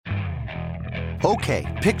Okay,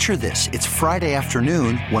 picture this. It's Friday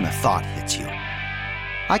afternoon when a thought hits you.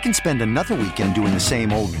 I can spend another weekend doing the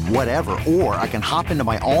same old whatever, or I can hop into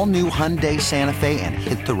my all-new Hyundai Santa Fe and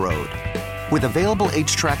hit the road. With available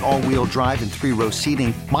H-Track all-wheel drive and 3-row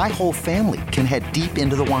seating, my whole family can head deep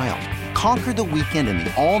into the wild. Conquer the weekend in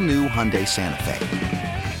the all-new Hyundai Santa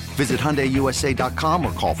Fe. Visit HyundaiUSA.com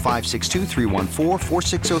or call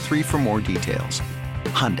 562-314-4603 for more details.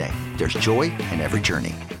 Hyundai, there's joy in every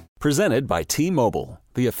journey. Presented by T-Mobile,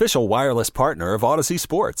 the official wireless partner of Odyssey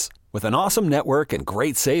Sports. With an awesome network and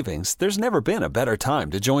great savings, there's never been a better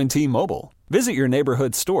time to join T-Mobile. Visit your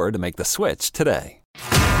neighborhood store to make the switch today.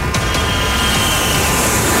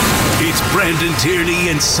 It's Brandon Tierney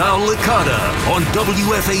and Sal Licata on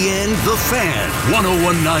WFAN The Fan,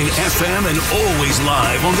 101.9 FM, and always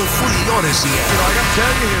live on the free Odyssey app. You know, I got to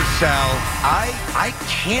tell you here, Sal, I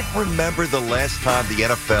can't remember the last time the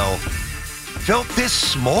NFL felt this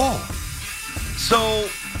small. So,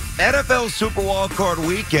 NFL Super Wildcard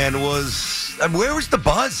Weekend was, where was the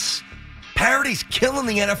buzz? Parody's killing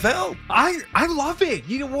the NFL. I love it.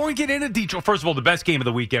 You know, we're getting into Detroit. First of all, the best game of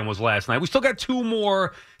the weekend was last night. We still got two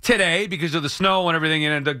more today because of the snow and everything. It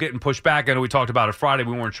ended up getting pushed back. I know we talked about it Friday.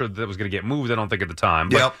 We weren't sure that it was going to get moved, I don't think, at the time.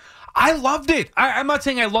 But yep. I loved it. I'm not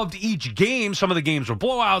saying I loved each game. Some of the games were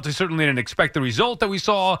blowouts. I certainly didn't expect the result that we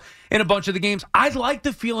saw in a bunch of the games. I like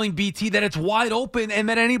the feeling, BT, that it's wide open and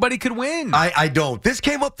that anybody could win. I don't. This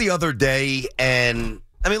came up the other day, and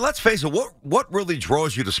I mean, let's face it, what really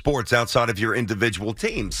draws you to sports outside of your individual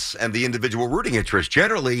teams and the individual rooting interest?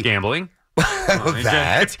 Generally, gambling.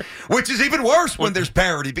 That, which is even worse when there's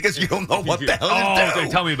parity because you don't know what the hell to do.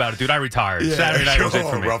 Tell me about it, dude. I retired. Saturday night was it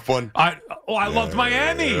for me. Rough one. I loved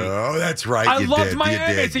Miami. Oh, that's right. I loved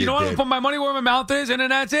Miami. So, you know what? I'm going to put my money where my mouth is, and then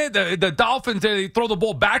that's it. The Dolphins, they throw the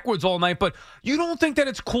ball backwards all night, but you don't think that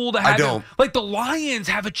it's cool to have them, like the Lions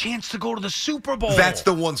have a chance to go to the Super Bowl. That's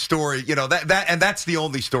the one story, you know, and that's the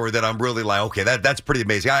only story that I'm really like, okay, that's pretty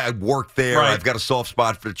amazing. I worked there. Right. I've got a soft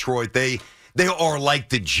spot for Detroit. They are like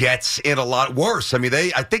the Jets in a lot worse. I mean,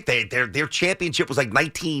 I think their championship was like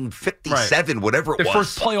 1957, right. Whatever it was. Their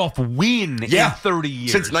first playoff win in 30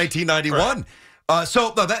 years. Since 1991. Right.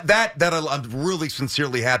 So no, that I'm really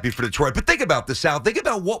sincerely happy for Detroit. But think about this, Sal. Think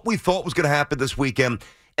about what we thought was going to happen this weekend,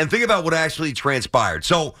 and think about what actually transpired.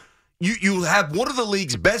 So you have one of the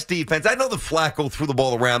league's best defense. I know the Flacco threw the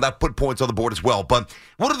ball around. That put points on the board as well. But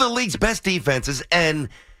one of the league's best defenses, and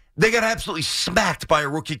they got absolutely smacked by a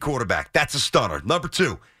rookie quarterback. That's a stunner. Number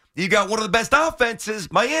two, you got one of the best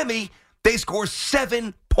offenses, Miami. They score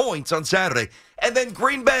 7 points on Saturday. And then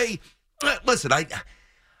Green Bay, listen,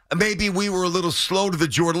 maybe we were a little slow to the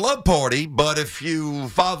Jordan Love party, but if you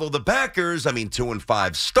follow the Packers,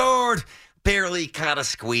 2-5 start, barely kind of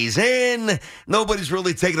squeeze in. Nobody's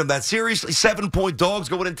really taking them that seriously. 7-point dogs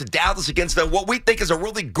going into Dallas against what we think is a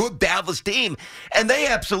really good Dallas team, and they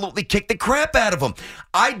absolutely kicked the crap out of them.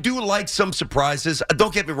 I do like some surprises.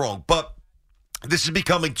 Don't get me wrong, but this is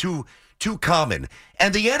becoming too common.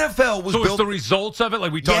 And the NFL was built... So it's the results of it?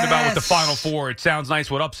 Like we talked about with the Final Four. It sounds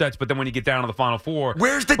nice with upsets, but then when you get down to the Final Four...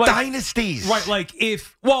 Where's the dynasties? Right, like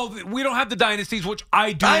well, we don't have the dynasties, which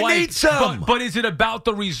I do like. I need some. But is it about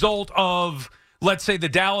the result of, let's say, the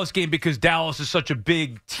Dallas game because Dallas is such a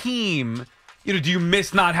big team? You know, do you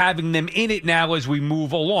miss not having them in it now as we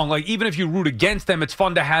move along? Like, even if you root against them, it's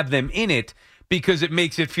fun to have them in it, because it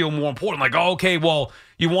makes it feel more important. Like, oh, okay, well,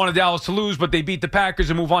 you wanted Dallas to lose, but they beat the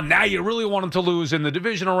Packers and move on. Now you really want them to lose in the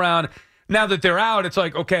divisional round. Now that they're out, it's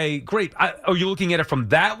like, okay, great. Are you looking at it from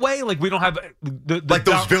that way? Like, we don't have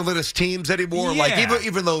those villainous teams anymore? Yeah. Like,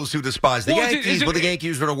 even those who despise the Yankees, the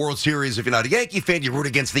Yankees win a World Series. If you're not a Yankee fan, you root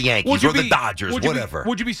against the Yankees or the Dodgers, whatever.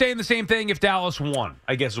 Would you be saying the same thing if Dallas won,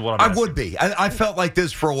 I guess is what I'm asking. I would be. I felt like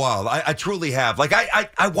this for a while. I truly have. Like,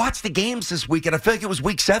 I watched the games this week, and I feel like it was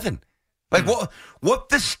week 7. Like, what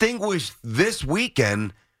distinguished this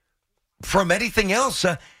weekend from anything else?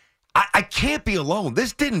 I can't be alone.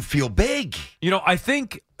 This didn't feel big. You know, I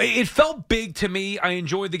think it felt big to me. I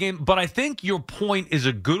enjoyed the game, but I think your point is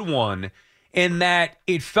a good one in that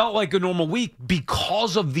it felt like a normal week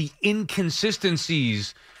because of the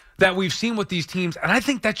inconsistencies that we've seen with these teams. And I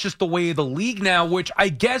think that's just the way of the league now, which I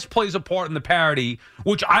guess plays a part in the parity,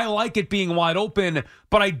 which I like it being wide open,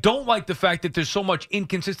 but I don't like the fact that there's so much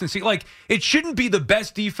inconsistency. Like, it shouldn't be the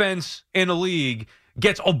best defense in the league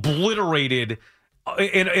gets obliterated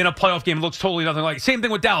in a playoff game. It looks totally nothing like. Same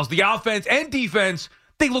thing with Dallas. The offense and defense,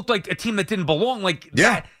 they looked like a team that didn't belong. Like,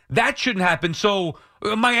 that shouldn't happen. So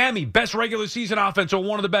Miami, best regular season offense, or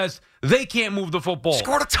one of the best, they can't move the football.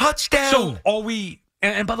 Scored a touchdown. So are we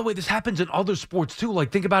And by the way, this happens in other sports too.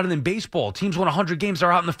 Like, think about it in baseball. Teams win 100 games,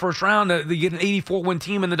 they're out in the first round. They get an 84-win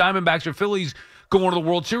team, and the Diamondbacks or Phillies going to the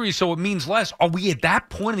World Series, so it means less. Are we at that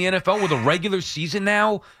point in the NFL where the regular season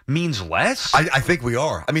now means less? I think we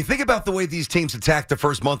are. I mean, think about the way these teams attack the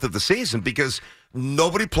first month of the season because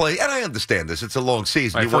nobody play, and I understand this. It's a long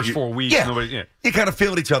season. Right, first 4 weeks. Yeah. You kind of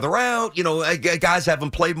feeling each other out. Guys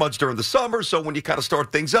haven't played much during the summer, so when you kind of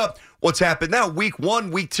start things up, what's happened now? Week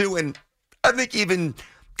 1, week 2, and I think even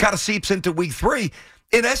kind of seeps into week 3.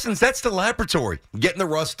 In essence, that's the laboratory. Getting the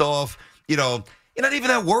rust off, You're not even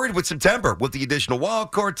that worried with September. With the additional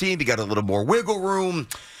wild card team, you got a little more wiggle room.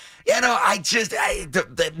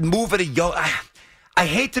 The move at a young. I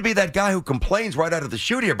hate to be that guy who complains right out of the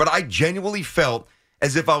chute here, but I genuinely felt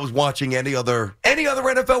as if I was watching any other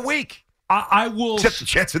NFL week. I will, except the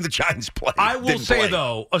Jets and the Giants play. I will say,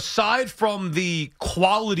 though, aside from the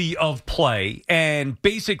quality of play, and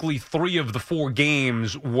basically 3 of the 4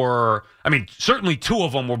 games were, certainly 2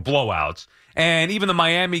 of them were blowouts. And even the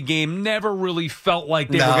Miami game never really felt like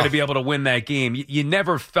they were going to be able to win that game. You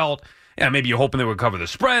never felt, maybe you're hoping they would cover the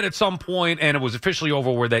spread at some point, and it was officially over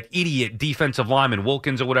where that idiot defensive lineman,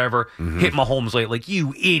 Wilkins or whatever, hit Mahomes late. Like,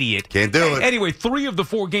 you idiot. Can't do it. Anyway, 3 of the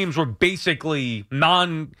 4 games were basically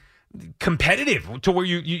non-competitive to where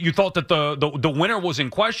you thought that the winner was in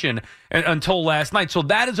question until last night. So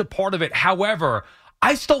that is a part of it. However,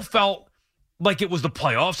 I still felt like it was the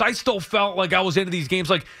playoffs. I still felt like I was into these games.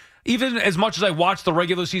 Like, even as much as I watch the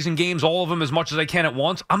regular season games, all of them as much as I can at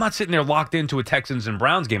once, I'm not sitting there locked into a Texans and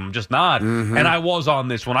Browns game. I'm just not. And I was on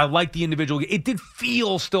this one. I like the individual. It did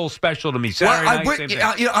feel still special to me. Saturday night, same thing.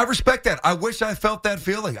 I respect that. I wish I felt that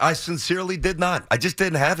feeling. I sincerely did not. I just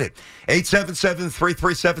didn't have it.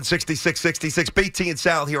 877-337-6666. BT and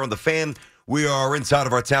Sal here on The Fan. We are inside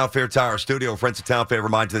of our Town Fair Tire studio. Friends of Town Fair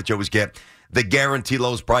remind you that you always get the guarantee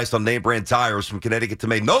lowest price on name brand tires from Connecticut to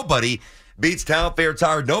Maine. Nobody beats Town Fair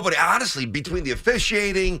Tire. Nobody. Honestly, between the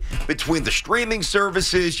officiating, between the streaming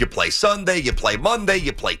services, you play Sunday, you play Monday,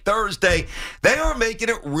 you play Thursday. They are making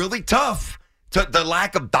it really tough to the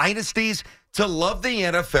lack of dynasties to love the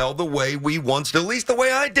NFL the way we once did, at least the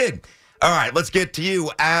way I did. All right, let's get to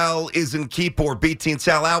you. Al is in Keyport. BT and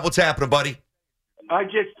Sal. Al, what's happening, buddy? I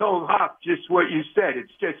just told Hop just what you said.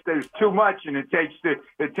 It's just there's too much, and it takes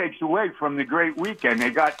away from the great weekend.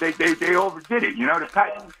 They overdid it.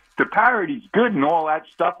 The parody's good and all that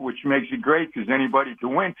stuff, which makes it great because anybody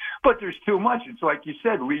can win. But there's too much. It's like you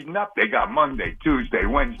said, leading up, they got Monday, Tuesday,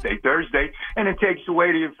 Wednesday, Thursday, and it takes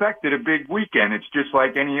away the effect of the big weekend. It's just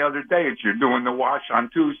like any other day. It's you're doing the wash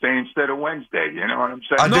on Tuesday instead of Wednesday. You know what I'm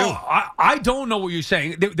saying? I don't know what you're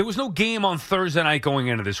saying. There was no game on Thursday night going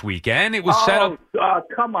into this weekend. It was set up.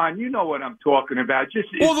 Come on. You know what I'm talking about.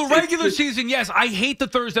 The regular season, yes. I hate the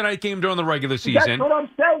Thursday night game during the regular season. That's what I'm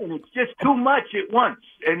saying. It's just too much at once.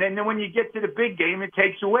 And then when you get to the big game, it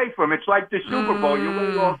takes away from it. It's like the Super Bowl. You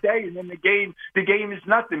wait all day, and then the game is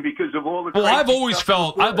nothing because of all the. Well, I've always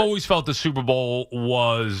felt the Super Bowl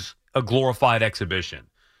was a glorified exhibition.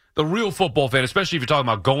 The real football fan, especially if you're talking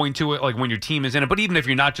about going to it, like when your team is in it, but even if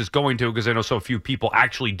you're not just going to it, because I know so few people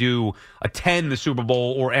actually do attend the Super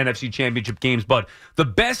Bowl or NFC Championship games, but the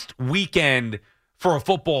best weekend for a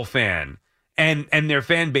football fan and their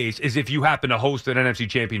fan base is if you happen to host an NFC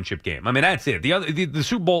Championship game. I mean, that's it. The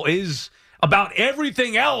Super Bowl is about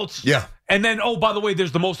everything else. Yeah. And then, by the way,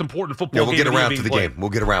 there's the most important football game. We'll get around to the game.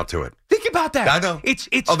 We'll get around to it. Think about that. I know. It's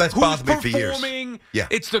that's who's bothered me for years. Performing. Yeah.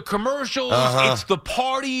 It's the commercials. It's the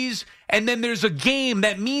parties. And then there's a game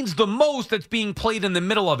that means the most that's being played in the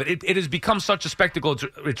middle of it. It has become such a spectacle.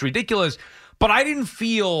 It's ridiculous. But I didn't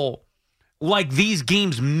feel like these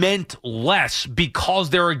games meant less because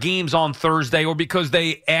there are games on Thursday or because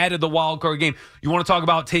they added the wild card game. You want to talk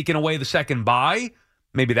about taking away the second bye?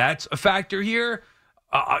 Maybe that's a factor here.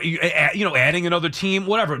 Adding another team,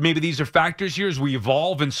 whatever. Maybe these are factors here as we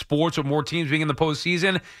evolve in sports with more teams being in the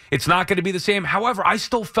postseason. It's not going to be the same. However, I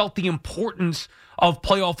still felt the importance of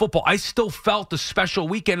playoff football. I still felt the special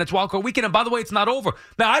weekend. It's wild card weekend. And by the way, it's not over.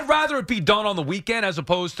 Now, I'd rather it be done on the weekend as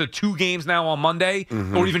opposed to 2 games now on Monday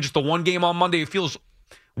or even just the 1 game on Monday. It feels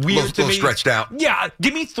weird to me. Stretched out. Yeah,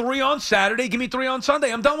 give me 3 on Saturday. Give me 3 on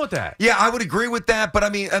Sunday. I'm done with that. Yeah, I would agree with that. But,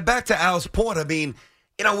 back to Al's point,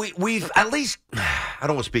 we've at least, I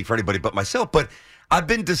don't want to speak for anybody but myself, but I've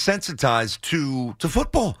been desensitized to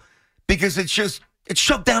football because it's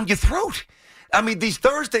shoved down your throat. These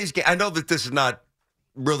Thursdays, I know that this is not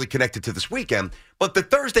really connected to this weekend, but the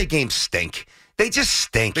Thursday games stink. They just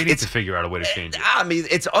stink. They need to figure out a way to change it.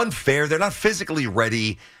 It's unfair. They're not physically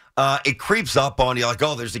ready. it creeps up on you like,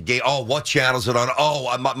 oh, there's a game. Oh, what channel is it on?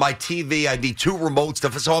 Oh, my TV, I need 2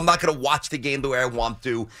 remotes, so I'm not going to watch the game the way I want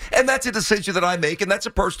to. And that's a decision that I make, and that's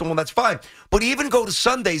a personal one. That's fine. But even go to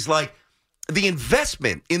Sundays, like, the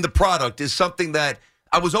investment in the product is something that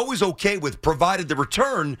I was always okay with, provided the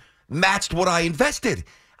return matched what I invested.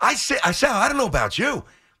 I don't know about you.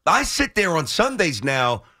 I sit there on Sundays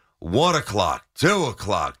now, 1 o'clock, 2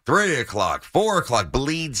 o'clock, 3 o'clock, 4 o'clock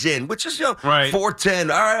bleeds in, which is, right.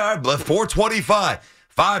 4:10, all right, 4:25,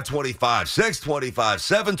 5:25, 6:25,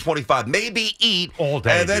 7:25, maybe eat. All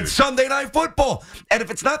day, and then dude. Sunday Night Football. And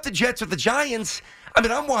if it's not the Jets or the Giants, I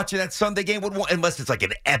mean, I'm watching that Sunday game with one, unless it's like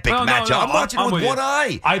an epic matchup. I'm watching it with one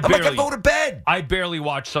eye. I'm like, I go to bed. I barely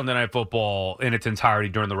watch Sunday Night Football in its entirety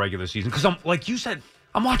during the regular season because I'm like you said,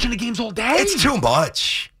 I'm watching the games all day. It's too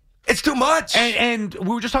much. It's too much. And we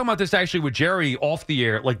were just talking about this actually with Jerry off the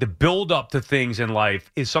air. Like the build up to things in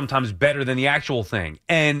life is sometimes better than the actual thing.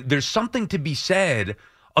 And there's something to be said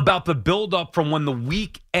about the build up from when the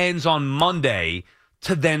week ends on Monday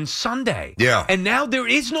to then Sunday. Yeah. And now there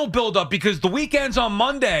is no build up because the week ends on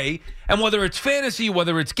Monday, and whether it's fantasy,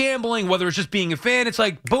 whether it's gambling, whether it's just being a fan, it's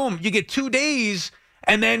like, boom, you get 2 days.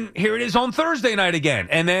 And then here it is on Thursday night again.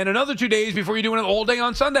 And then another 2 days before you're doing it all day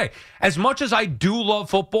on Sunday. As much as I do love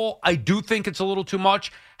football, I do think it's a little too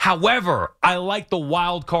much. However, I like the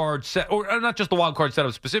wild card set, or not just the wild card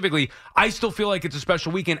setup specifically. I still feel like it's a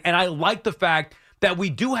special weekend. And I like the fact that we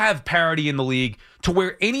do have parity in the league to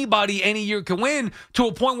where anybody any year can win, to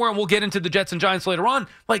a point where we'll get into the Jets and Giants later on.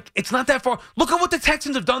 Like, it's not that far. Look at what the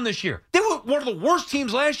Texans have done this year. They were one of the worst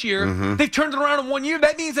teams last year. Mm-hmm. They've turned it around in 1 year.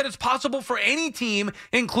 That means that it's possible for any team,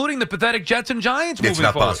 including the pathetic Jets and Giants moving forward.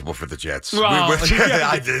 It's not possible for the Jets. Well,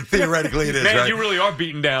 Theoretically, it is, man, right? you really are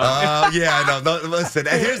beaten down. Yeah, I know. No, listen,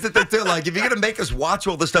 and here's the thing, too. Like, if you're going to make us watch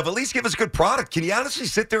all this stuff, at least give us a good product. Can you honestly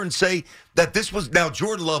sit there and say that this was... Now,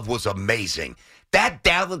 Jordan Love was amazing. That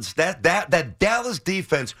Dallas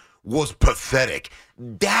defense was pathetic.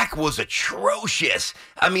 Dak was atrocious.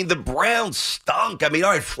 I mean, the Browns stunk. I mean,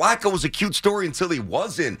 all right, Flacco was a cute story until he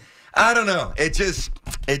wasn't. I don't know. It just,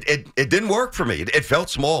 it didn't work for me. It felt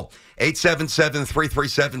small.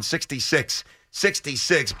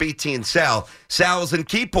 877-337-6666, BT and Sal. Sal's in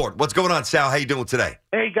Keyport. What's going on, Sal? How you doing today?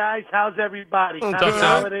 Hey, guys. How's everybody? Good. Happy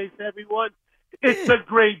holidays, everyone. It's a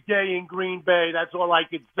great day in Green Bay. That's all I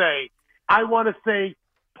could say. I want to say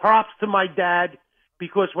props to my dad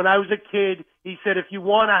because when I was a kid, he said, if you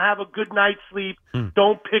want to have a good night's sleep,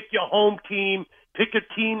 don't pick your home team. Pick a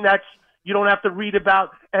team that's you don't have to read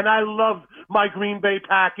about. And I love my Green Bay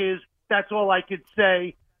Packers. That's all I could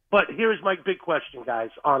say. But here's my big question,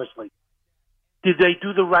 guys, honestly. Did they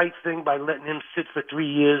do the right thing by letting him sit for 3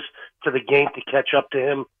 years for the game to catch up to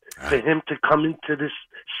him, for him to come into this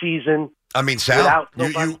season? I mean, Sal,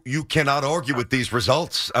 you cannot argue with these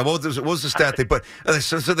results. What was the stat they put?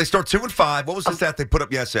 So they start 2-5. What was the stat they put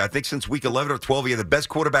up yesterday? I think since week 11 or 12, he had the best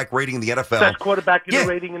quarterback rating in the NFL. Best quarterback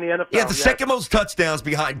rating in the NFL. Yeah, the second most touchdowns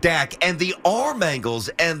behind Dak, and the arm angles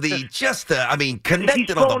and the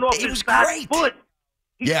connected on the. It was great. Foot.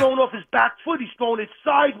 He's throwing off his back foot. He's throwing it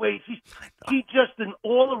sideways. He's just an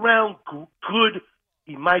all-around good.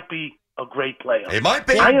 He might be a great player. It might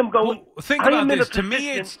be. I am going. Well, think about this. To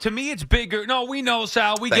me, it's bigger. No, we know,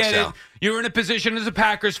 Sal. We get it. You're in a position as a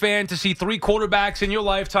Packers fan to see 3 quarterbacks in your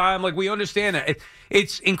lifetime. Like, we understand that.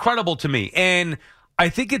 It's incredible to me, and I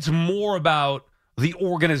think it's more about the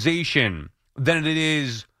organization than it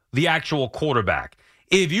is the actual quarterback.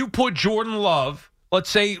 If you put Jordan Love, let's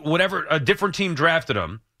say whatever a different team drafted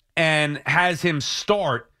him, and has him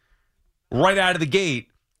start right out of the gate,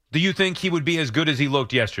 do you think he would be as good as he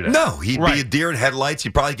looked yesterday? No, he'd be a deer in headlights.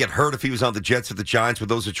 He'd probably get hurt if he was on the Jets or the Giants with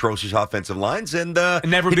those atrocious offensive lines, and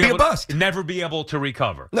he'd be a bust. Never be able to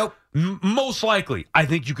recover. Nope. Most likely, I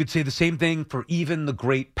think you could say the same thing for even the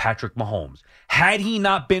great Patrick Mahomes. Had he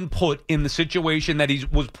not been put in the situation that he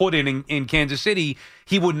was put in Kansas City,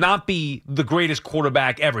 he would not be the greatest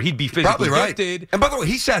quarterback ever. He'd be physically gifted. And by the way,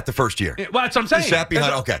 he sat the first year. Well, that's what I'm saying. He sat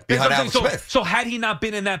behind Alex Smith. So had he not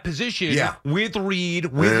been in that position with Reed,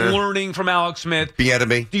 with learning from Alex Smith,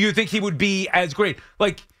 Bieniemy, do you think he would be as great?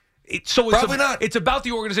 Probably not. It's about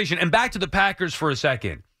the organization. And back to the Packers for a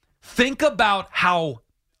second. Think about how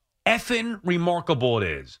effing remarkable it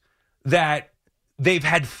is that they've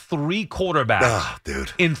had 3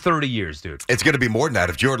 quarterbacks in 30 years, dude. It's going to be more than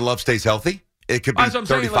that. If Jordan Love stays healthy, it could be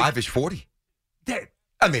 35-ish, 40.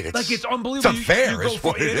 I mean, it's Like, it's unbelievable. It's unfair. You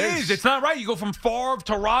go it is. It's not right. You go from Favre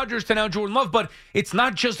to Rodgers to now Jordan Love, but it's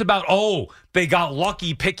not just about, they got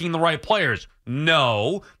lucky picking the right players.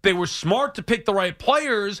 No, they were smart to pick the right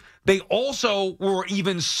players. They also were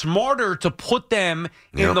even smarter to put them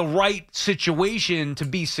in the right situation to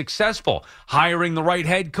be successful. Hiring the right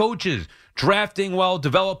head coaches, drafting well,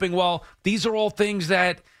 developing well. These are all things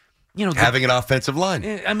that, having an offensive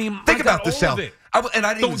line. I mean, think about this, Sal.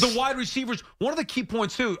 The wide receivers, one of the key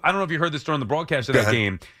points, too, I don't know if you heard this during the broadcast of that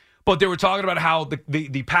game, but they were talking about how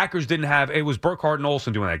the Packers didn't have, it was Burkhardt and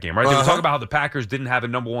Olsen doing that game, right? They were talking about how the Packers didn't have a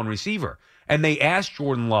number one receiver. And they asked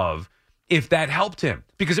Jordan Love if that helped him.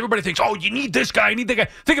 Because everybody thinks, you need this guy, you need that guy.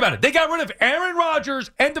 Think about it. They got rid of Aaron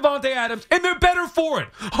Rodgers and Devontae Adams, and they're better for it.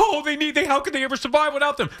 How could they ever survive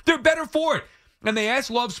without them? They're better for it. And they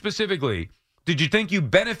asked Love specifically, did you think you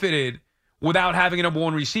benefited without having a number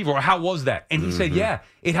one receiver, or how was that? And he said,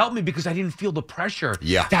 it helped me because I didn't feel the pressure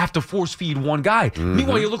to have to force feed one guy.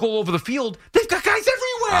 Meanwhile, you look all over the field, they've got guys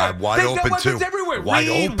everywhere. They've got weapons everywhere. Wide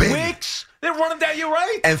open. Wicks, they're running down you,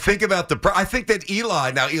 right? And think about I think that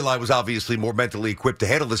Eli was obviously more mentally equipped to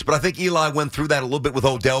handle this, but I think Eli went through that a little bit with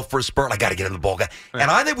Odell for a spurt. I got to get him the ball. Right. And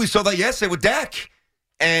I think we saw that yesterday with Dak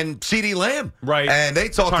and CeeDee Lamb. Right. And they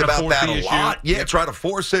talked about that a lot. Yeah, trying to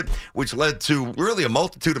force it, which led to really a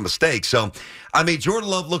multitude of mistakes. So, I mean, Jordan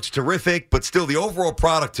Love looks terrific, but still the overall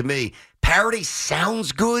product to me, parity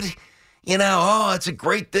sounds good. It's a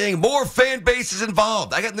great thing. More fan bases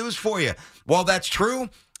involved. I got news for you. While that's true,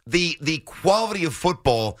 the quality of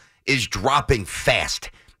football is dropping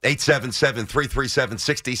fast.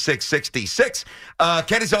 877-337-6666.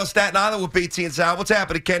 Kenny's on Staten Island with BT and Sal. What's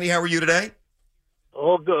happening, Kenny? How are you today?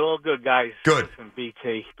 All good, guys. Good. Listen,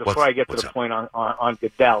 BT, before I get to the point on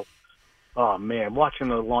Goodell, oh, man, watching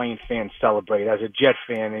the Lion fans celebrate as a Jet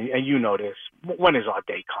fan, and you know this, when is our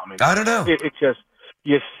day coming? I don't know. It's just,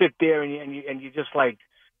 you sit there and you just like,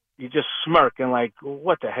 you just smirk and like,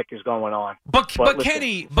 what the heck is going on? But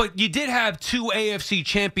Kenny, you did have 2 AFC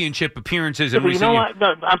Championship appearances in recent years.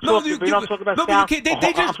 No, I'm talking about Sal. I'm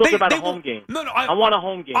talking about a home game. I want a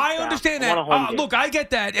home game. I understand that. Look, I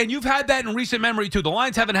get that, and you've had that in recent memory too. The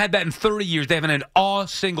Lions haven't had that in 30 years. They haven't had a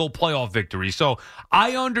single playoff victory. So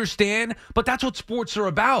I understand, but that's what sports are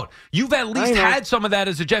about. You've at least had some of that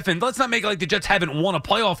as a Jet fan. Let's not make it like the Jets haven't won a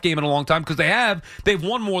playoff game in a long time, because they have. They've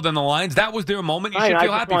won more than the Lions. That was their moment. You should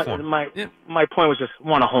feel happy for them. My point was just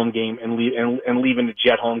want a home game and leaving the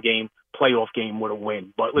Jet home game playoff game with a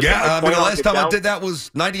win. But listen, the last time I did that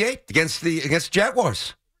was '98 against the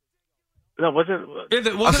Jaguars. No, was it?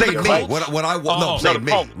 I'm saying me. When I won, I'm saying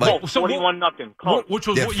me. So 41-0. Colts. Which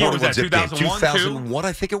was what year was that? 2001, 2001,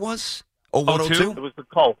 I think it was. 01-02? It was the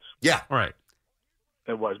Colts. Yeah, right.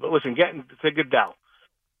 It was. But listen, getting to Goodell.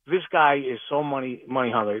 This guy is so money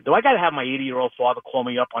hungry. Do I got to have my 80-year-old father call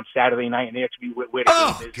me up on Saturday night and ask me where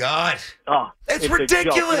the game is? God. It's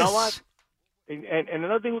ridiculous. You know what? And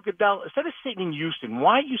another thing with Goodell, instead of sitting in Houston,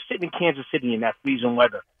 why are you sitting in Kansas City in that freezing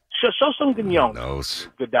weather? Show some Goodell.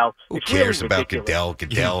 Goodell. Who cares about Goodell?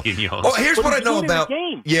 Oh, here's what I know about.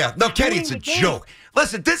 Yeah, no, Kenny, it's a joke.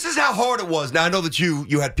 Listen, this is how hard it was. Now I know that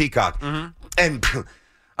you had Peacock, and.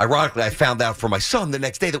 Ironically, I found out for my son the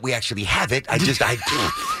next day that we actually have it.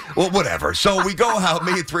 Well, whatever. So we go out,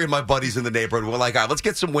 me and 3 of my buddies in the neighborhood. We're like, all right, let's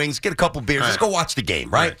get some wings, get a couple beers. Let's go watch the game,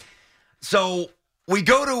 right? So we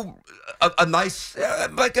go to a nice,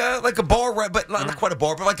 like a bar, but not quite a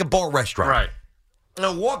bar, but like a bar restaurant. Right.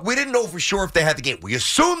 We didn't know for sure if they had the game. We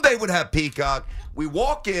assumed they would have Peacock. We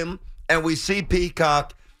walk in and we see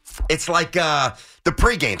Peacock. It's like the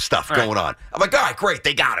pregame stuff going on. I'm like, all right, great,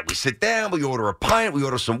 they got it. We sit down, we order a pint, we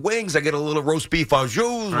order some wings. I get a little roast beef au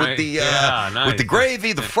jus with the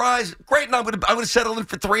gravy, the fries. Great, and I'm gonna settle in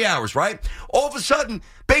for 3 hours, right? All of a sudden,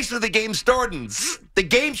 basically the game's starting. The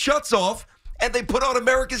game shuts off. And they put on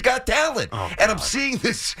America's Got Talent. And I'm seeing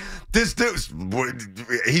this dude.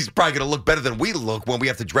 He's probably going to look better than we look when we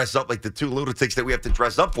have to dress up like the 2 lunatics that we have to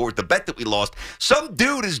dress up for at the bet that we lost. Some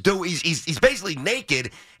dude is he's basically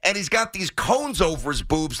naked, and he's got these cones over his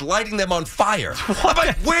boobs, lighting them on fire. I'm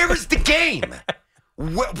like, where is the game?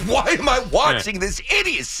 Why am I watching this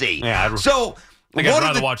idiocy? Yeah, I'd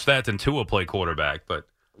rather watch that than Tua play quarterback, but...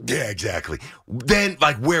 Yeah, exactly. Then,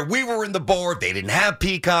 like where we were in the bar, they didn't have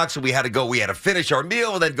Peacock, so we had to finish our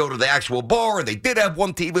meal and then go to the actual bar, and they did have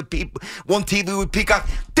one TV with Peacock.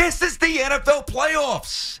 This is the NFL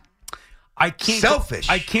playoffs. Selfish.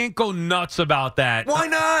 I can't go nuts about that. Why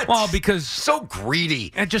not? Well, because so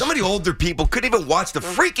greedy. And so many older people couldn't even watch the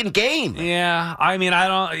freaking game. Yeah, I mean, I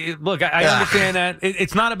understand that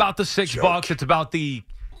it's not about the $6. It's about the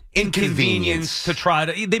inconvenience to try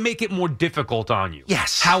to. They make it more difficult on you.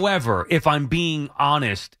 Yes. However, if I'm being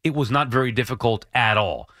honest, it was not very difficult at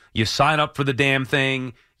all. You sign up for the damn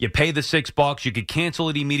thing. You pay the $6. You could cancel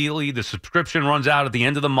it immediately. The subscription runs out at the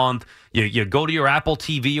end of the month. You go to your Apple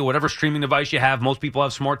TV or whatever streaming device you have. Most people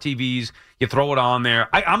have smart TVs. You throw it on there.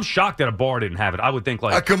 I'm shocked that a bar didn't have it. I would think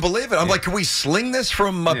like I couldn't believe it. I'm like, can we sling this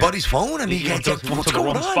from my buddy's phone? I mean, what's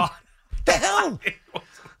going on? Spot. The hell?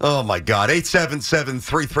 Oh my God!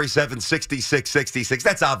 877-337-6666.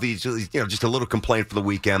 That's obviously just a little complaint for the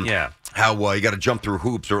weekend. Yeah. How you got to jump through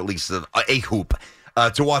hoops, or at least a hoop.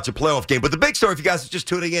 To watch a playoff game. But the big story, if you guys are just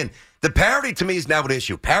tuning in, the parity to me is now an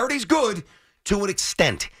issue. Parity's good to an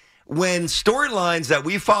extent. When storylines that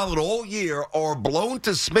we followed all year are blown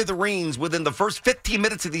to smithereens within the first 15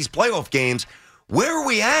 minutes of these playoff games, where are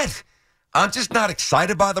we at? I'm just not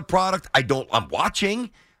excited by the product. I'm watching,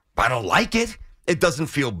 but I don't like it. It doesn't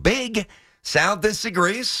feel big. Sal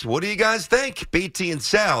disagrees. What do you guys think? BT and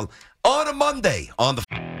Sal on a Monday on the...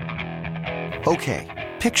 Okay,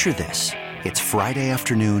 picture this. It's Friday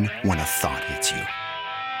afternoon when a thought hits you.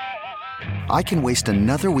 I can waste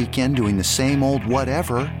another weekend doing the same old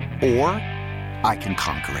whatever, or I can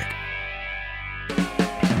conquer it.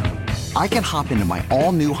 I can hop into my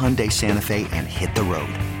all-new Hyundai Santa Fe and hit the road.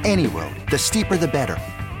 Any road. The steeper, the better.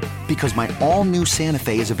 Because my all-new Santa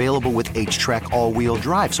Fe is available with H-Track all-wheel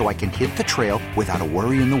drive, so I can hit the trail without a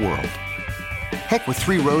worry in the world. Heck, with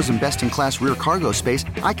 3 rows and best-in-class rear cargo space,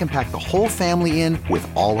 I can pack the whole family in with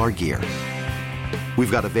all our gear.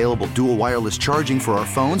 We've got available dual wireless charging for our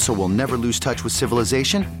phones, so we'll never lose touch with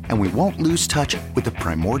civilization, and we won't lose touch with the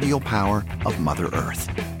primordial power of Mother Earth.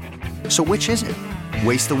 So which is it?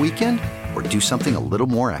 Waste the weekend or do something a little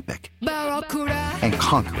more epic? And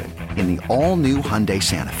conquer it in the all-new Hyundai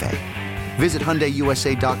Santa Fe. Visit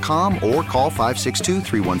HyundaiUSA.com or call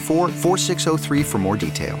 562-314-4603 for more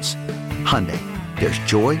details. Hyundai, there's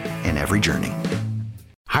joy in every journey.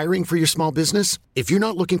 Hiring for your small business? If you're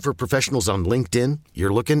not looking for professionals on LinkedIn,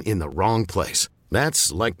 you're looking in the wrong place.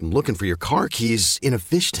 That's like looking for your car keys in a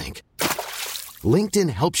fish tank. LinkedIn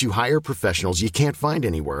helps you hire professionals you can't find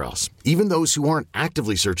anywhere else, even those who aren't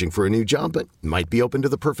actively searching for a new job but might be open to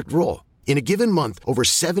the perfect role. In a given month, over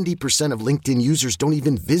 70% of LinkedIn users don't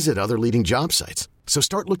even visit other leading job sites. So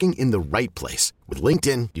start looking in the right place. With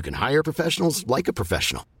LinkedIn, you can hire professionals like a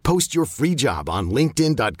professional. Post your free job on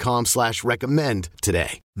linkedin.com/recommend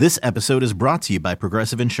today. This episode is brought to you by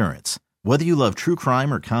Progressive Insurance. Whether you love true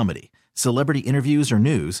crime or comedy, celebrity interviews or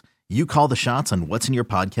news, you call the shots on what's in your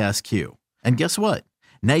podcast queue. And guess what?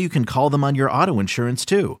 Now you can call them on your auto insurance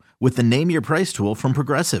too with the Name Your Price tool from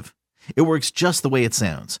Progressive. It works just the way it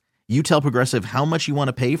sounds. You tell Progressive how much you want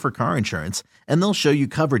to pay for car insurance, and they'll show you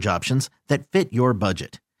coverage options that fit your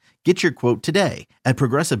budget. Get your quote today at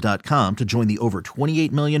Progressive.com to join the over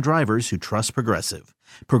 28 million drivers who trust Progressive.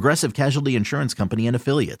 Progressive Casualty Insurance Company and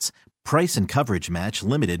Affiliates. Price and coverage match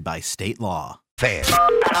limited by state law. Fan.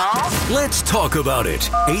 Let's talk about it.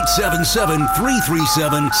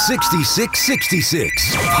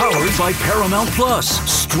 877-337-6666. Powered by Paramount Plus.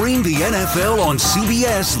 Stream the NFL on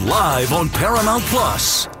CBS live on Paramount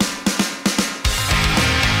Plus.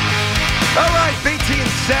 All right, BT and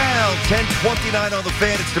Sal, 10:29 on the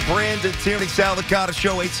Fan. It's the Brandon Tierney Sal Licata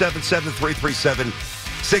Show,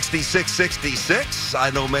 877-337-6666. I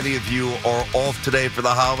know many of you are off today for the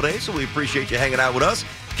holidays, so we appreciate you hanging out with us.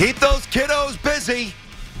 Keep those kiddos busy.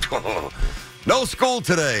 No school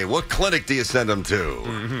today. What clinic do you send them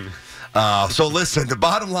to? So listen, the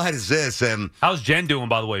bottom line is this. How's Jen doing,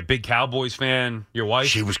 by the way? Big Cowboys fan, your wife?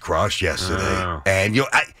 She was crushed yesterday. And,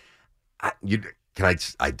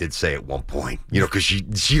 I did say at one point, because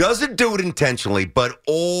she doesn't do it intentionally, but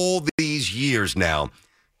all these years now,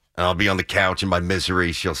 and I'll be on the couch in my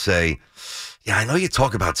misery, she'll say, yeah, I know you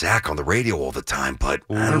talk about Zach on the radio all the time, but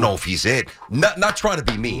I don't know if he's it. Not trying to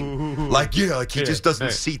be mean. He just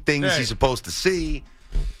doesn't see things he's supposed to see.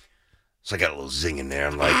 So I got a little zing in there.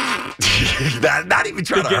 I'm like, not even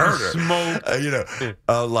trying to hurt her.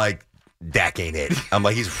 Smoke. Like, Dak ain't it. I'm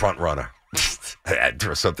like, he's a front runner. I'd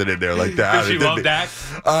throw something in there like that. Does she love Dak?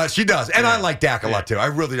 She does. And I like Dak a lot, too.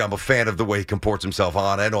 I'm a fan of the way he comports himself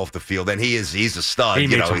on and off the field. And he's a stud. He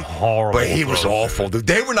made some horrible But he was throws, awful. Dude.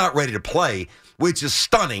 They were not ready to play, which is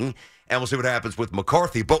stunning. And we'll see what happens with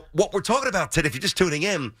McCarthy. But what we're talking about today, if you're just tuning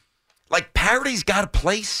in, like, parity's got a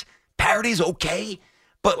place. Parity's okay.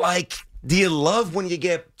 But, like, do you love when you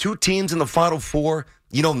get two teams in the Final Four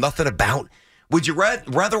you know nothing about? Would you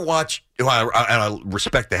rather watch, and I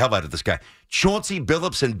respect the hell out of this guy, Chauncey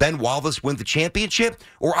Billups and Ben Wallace win the championship?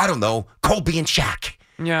 Or, I don't know, Kobe and Shaq?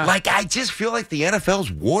 Yeah. Like, I just feel like the NFL's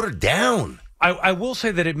watered down. I will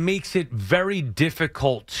say that it makes it very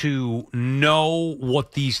difficult to know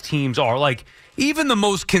what these teams are. Like, even the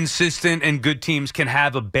most consistent and good teams can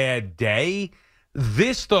have a bad day.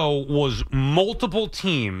 This, though, was multiple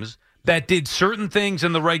teams that did certain things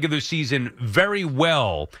in the regular season very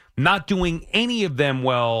well, not doing any of them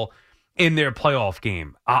well in their playoff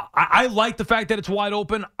game. I like the fact that it's wide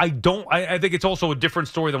open. I think it's also a different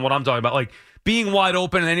story than what I'm talking about. Like, being wide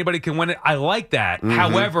open and anybody can win it, I like that. Mm-hmm.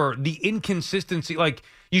 However, the inconsistency, like,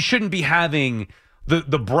 you shouldn't be having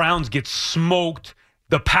the Browns get smoked,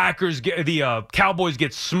 the Cowboys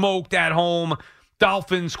get smoked at home,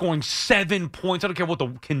 Dolphins scoring 7 points. I don't care what the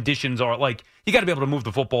conditions are. Like, you got to be able to move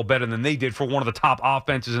the football better than they did for one of the top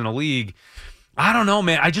offenses in the league. I don't know,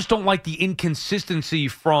 man. I just don't like the inconsistency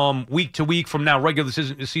from week to week, from now regular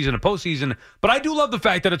season to postseason. But I do love the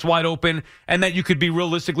fact that it's wide open and that you could be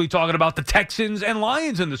realistically talking about the Texans and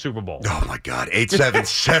Lions in the Super Bowl. Oh, my God.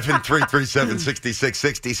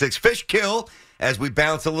 877-337-6666. Fish kill as we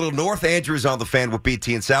bounce a little north. Andrew's on the fan with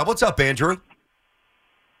BT and Sal. What's up, Andrew?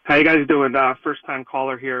 How you guys doing? First-time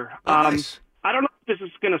caller here. Nice. I don't know if this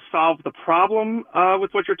is going to solve the problem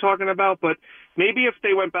with what you're talking about, but maybe if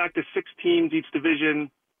they went back to 6 teams each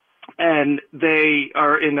division, and they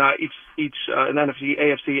are in each in NFC,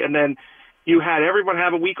 AFC, and then you had everyone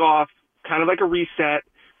have a week off, kind of like a reset.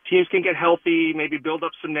 Teams can get healthy, maybe build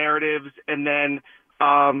up some narratives, and then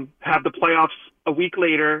have the playoffs a week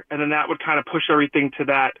later, and then that would kind of push everything to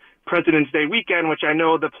that President's Day weekend, which I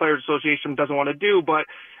know the Players Association doesn't want to do, but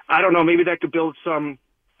I don't know, maybe that could build some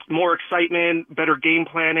more excitement, better game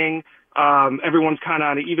planning. Everyone's kind of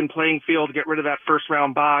on an even playing field to get rid of that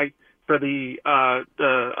first-round bye for the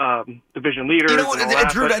division leaders. You know what,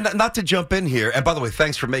 Drew, not to jump in here, and by the way,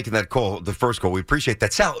 thanks for making that call, the first call. We appreciate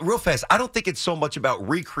that. Sal, real fast, I don't think it's so much about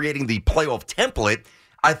recreating the playoff template.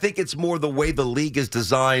 I think it's more the way the league is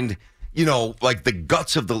designed, you know, like the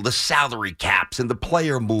guts of the salary caps and the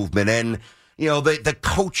player movement and, you know, the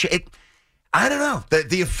coach. I don't know.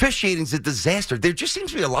 The officiating's a disaster. There just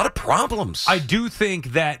seems to be a lot of problems. I do think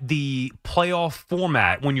that the playoff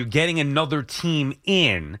format, when you're getting another team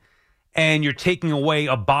in and you're taking away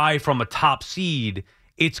a bye from a top seed,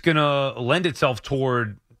 it's going to lend itself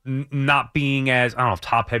toward not being as, I don't know if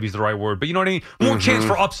top heavy is the right word, but you know what I mean? More chance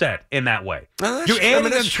for upset in that way.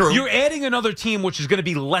 That's true. You're adding another team which is going to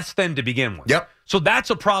be less than to begin with. Yep. So that's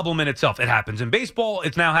a problem in itself. It happens in baseball.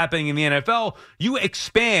 It's now happening in the NFL. You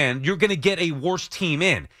expand, you're going to get a worse team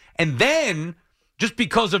in. And then, just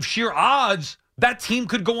because of sheer odds, that team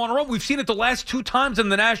could go on a run. We've seen it the last 2 times in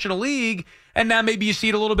the National League, and now maybe you see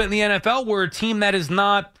it a little bit in the NFL where a team that is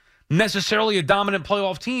not necessarily a dominant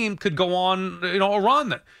playoff team could go on, a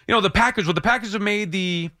run. The Packers, would the Packers have made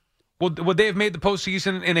would they have made the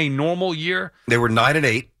postseason in a normal year? They were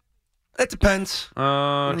 9-8. That depends.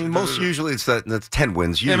 Most usually that's 10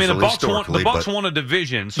 wins. Usually, the Bucs won a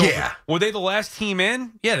division. So yeah. Were they the last team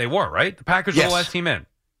in? Yeah, they were, right? The Packers were the last team in.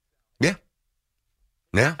 Yeah.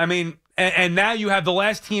 Yeah. And now you have the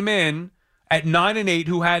last team in at 9-8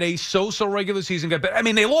 who had a so-so regular season.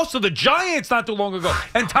 They lost to the Giants not too long ago.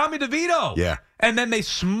 And Tommy DeVito. Yeah. And then they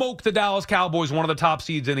smoked the Dallas Cowboys, one of the top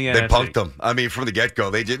seeds in the NFC. They punked them. From the get-go.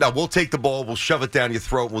 They did. Now, we'll take the ball, we'll shove it down your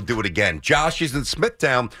throat, and we'll do it again. Josh is in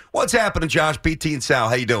Smithtown. What's happening, Josh? BT and Sal,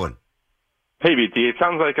 how you doing? Hey, BT. It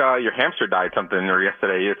sounds like your hamster died something or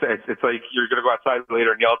yesterday. It's like you're going to go outside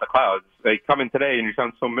later and yell at the clouds. They come in today, and you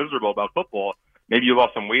sound so miserable about football. Maybe you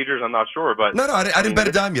lost some wagers. I'm not sure. But No, I didn't bet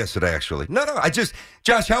a dime yesterday, actually. No,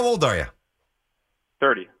 Josh, how old are you?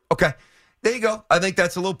 30. Okay. There you go. I think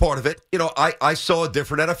that's a little part of it. I saw a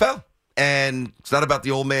different NFL, and it's not about the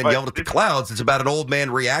old man yelling at the clouds. It's about an old man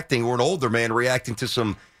reacting or an older man reacting to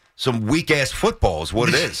some weak-ass football is what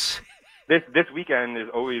it is. This weekend is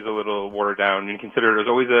always a little watered down, and consider there's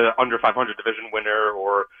always a under 500 division winner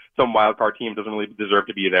or some wild card team doesn't really deserve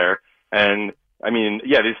to be there. And,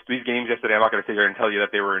 these games yesterday, I'm not going to sit here and tell you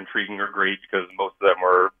that they were intriguing or great because most of them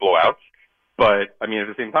were blowouts. But, at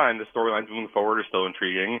the same time, the storylines moving forward are still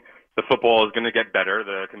intriguing. The football is going to get better.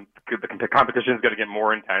 The competition is going to get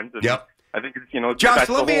more intense. And yep. I think it's, Josh,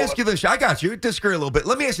 let me ask you this. I got you. Disagree a little bit.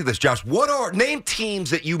 Let me ask you this, Josh. Name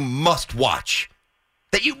teams that you must watch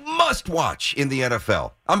in the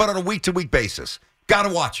NFL? I'm about on a week-to-week basis. Got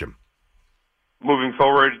to watch them. Moving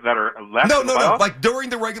forward that are left? No. Like during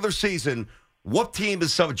the regular season, what team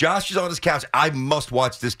is some? Josh is on his couch. I must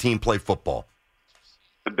watch this team play football.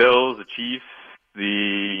 The Bills, the Chiefs,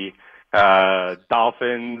 the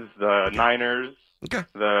Dolphins, the Niners,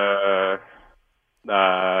 the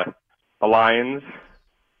Lions.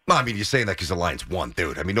 Well, you're saying that because the Lions won,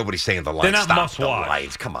 dude. Nobody's saying the Lions. They're not must watch. The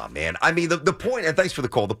Lions. Come on, man. The point, and thanks for the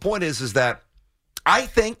call. The point is that I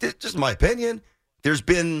think that, just my opinion, there's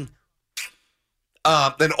been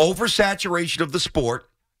an oversaturation of the sport,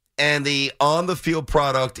 and the on-the-field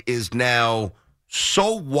product is now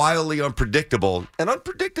so wildly unpredictable. And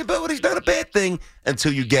unpredictability is not a bad thing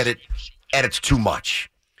until you get it, and it's too much.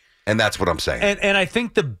 And that's what I'm saying. And I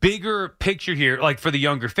think the bigger picture here, like for the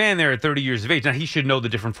younger fan there at 30 years of age, now he should know the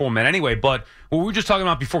different format anyway, but what we were just talking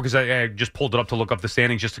about before, because I just pulled it up to look up the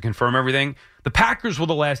standings just to confirm everything, the Packers were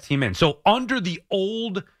the last team in. So under the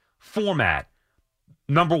old format,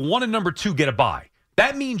 number 1 and number 2 get a bye.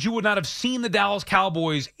 That means you would not have seen the Dallas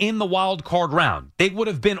Cowboys in the wild card round. They would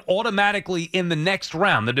have been automatically in the next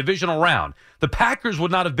round, the divisional round. The Packers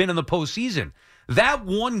would not have been in the postseason. That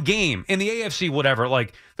one game in the AFC, whatever,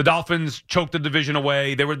 like the Dolphins choked the division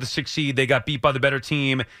away. They were the 6th seed. They got beat by the better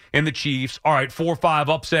team in the Chiefs. All right, 4-5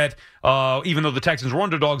 upset. Even though the Texans were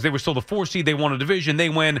underdogs, they were still the 4th seed. They won a division. They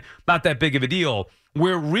win. Not that big of a deal.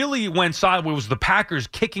 Where it really went sideways was the Packers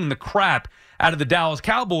kicking the crap out of the Dallas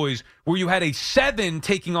Cowboys, where you had a 7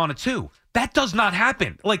 taking on a 2. That does not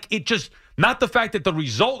happen. Like, it just, not the fact that the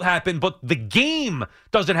result happened, but the game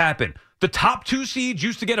doesn't happen. The top 2 seeds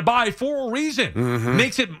used to get a bye for a reason. Mm-hmm.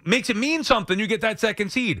 Makes it mean something. You get that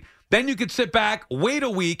 2nd seed. Then you could sit back, wait a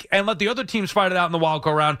week, and let the other teams fight it out in the wild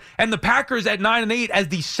card round. And the Packers at 9 and 8 as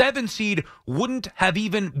the 7th seed wouldn't have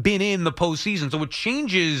even been in the postseason. So it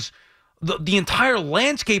changes the entire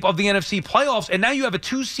landscape of the NFC playoffs. And now you have a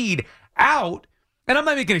 2 seed out. And I'm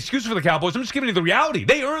not making excuses for the Cowboys. I'm just giving you the reality.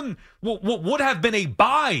 They earned what would have been a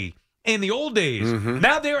bye in the old days. Mm-hmm.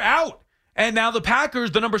 Now they're out. And now the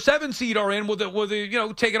Packers, the number 7 seed, are in with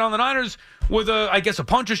a taking on the Niners with I guess a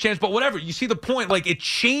puncher's chance, but whatever. You see the point? Like, it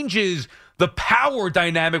changes the power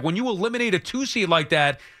dynamic when you eliminate a 2 seed like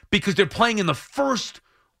that because they're playing in the first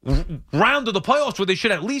round of the playoffs where they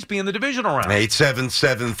should at least be in the divisional round.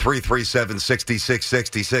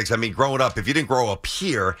 877-337-6666. I mean, growing up, if you didn't grow up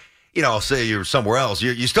here, say you're somewhere else,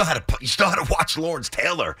 you still had to watch Lawrence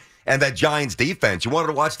Taylor and that Giants defense. You wanted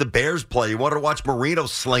to watch the Bears play. You wanted to watch Marino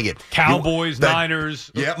sling it. Cowboys,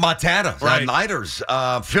 Niners. Yeah, Montana. Right. Niners.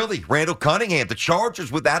 Philly, Randall Cunningham. The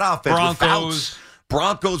Chargers with that offense.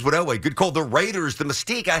 Broncos with Elway. Good call. The Raiders, the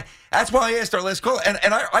Mystique. That's why I asked our last call. And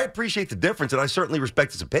I appreciate the difference, and I certainly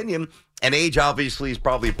respect his opinion. And age, obviously, is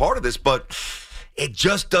probably a part of this, but it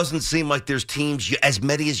just doesn't seem like there's teams, as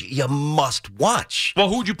many as you must watch. Well,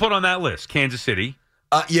 who'd you put on that list? Kansas City.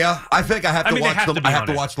 Yeah, I think I have to watch them. I have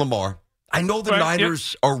to watch Lamar. I know the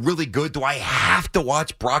Niners are really good. Do I have to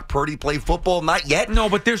watch Brock Purdy play football? Not yet. No,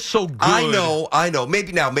 but they're so good. I know.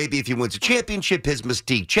 Maybe if he wins a championship, his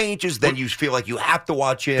mystique changes. Then you feel like you have to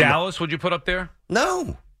watch him. Dallas, would you put up there?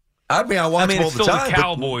 No. I watch them all the time. The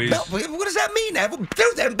Cowboys. What does that mean? They haven't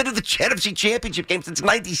been to the NFC Championship game since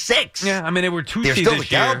 '96. Yeah, they were 2 seeds. They're still the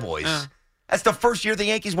Cowboys. Yeah. That's the first year the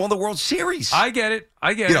Yankees won the World Series. I get it.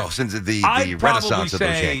 Since the renaissance of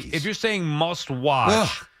those Yankees. If you're saying must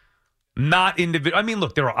watch, not individual.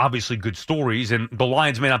 Look, there are obviously good stories, and the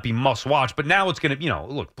Lions may not be must watch, but now it's going to,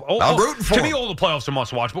 look. I'm rooting for them. To me, all the playoffs are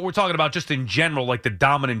must watch, but we're talking about just in general, like the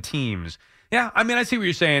dominant teams. Yeah, I see what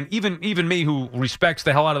you're saying. Even me, who respects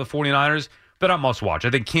the hell out of the 49ers, but I must watch. I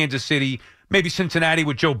think Kansas City, maybe Cincinnati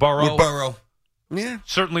with Joe Burrow. Yeah.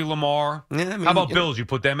 Certainly Lamar. Yeah, how about Bills? You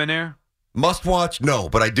put them in there? Must watch? No,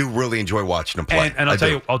 but I do really enjoy watching them play. And I'll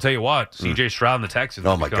tell you what, C.J. Stroud and the Texans.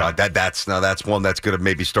 Oh my God, that's one that's going to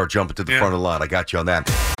maybe start jumping to the front of the line. I got you on that.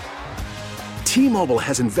 T-Mobile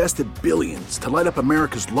has invested billions to light up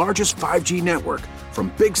America's largest 5G network,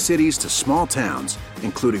 from big cities to small towns,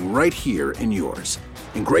 including right here in yours.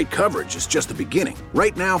 And great coverage is just the beginning.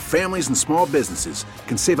 Right now, families and small businesses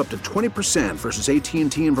can save up to 20% versus AT&T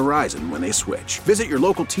and Verizon when they switch. Visit your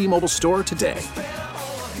local T-Mobile store today.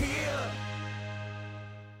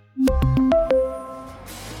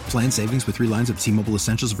 Plan savings with 3 lines of T-Mobile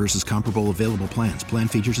Essentials versus comparable available plans. Plan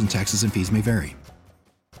features and taxes and fees may vary.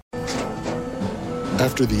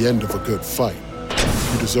 After the end of a good fight,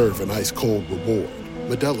 you deserve an ice-cold reward.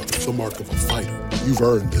 Modelo is the mark of a fighter. You've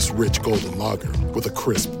earned this rich golden lager with a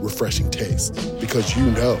crisp, refreshing taste. Because you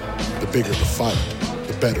know, the bigger the fight,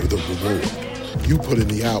 the better the reward. You put in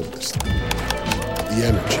the hours, the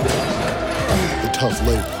energy, the tough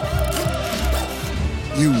labor.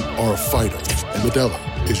 You are a fighter, and Modelo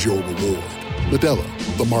is your reward. Modelo,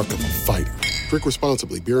 the mark of a fighter. Drink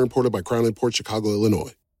responsibly. Beer imported by Crown Imports, Chicago,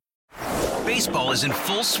 Illinois. Baseball is in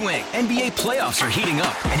full swing. NBA playoffs are heating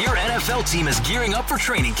up, and your NFL team is gearing up for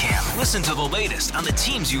training camp. Listen to the latest on the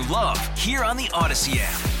teams you love here on the Odyssey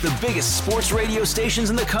app. The biggest sports radio stations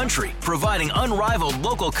in the country, providing unrivaled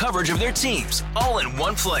local coverage of their teams, all in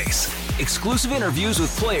one place. Exclusive interviews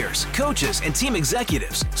with players, coaches, and team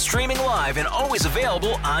executives, streaming live and always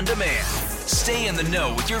available on demand. Stay in the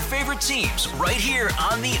know with your favorite teams right here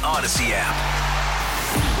on the Odyssey app.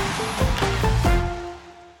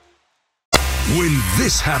 When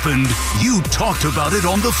this happened, you talked about it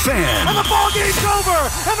on The Fan. And the ball game's over,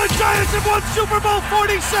 and the Giants have won Super Bowl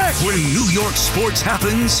 46. When New York sports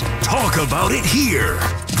happens, talk about it here.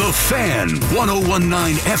 The Fan,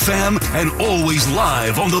 101.9 FM, and always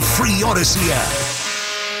live on the free Odyssey app.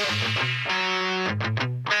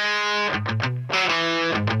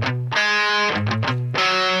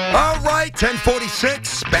 All right,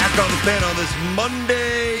 10:46, back on The Fan on this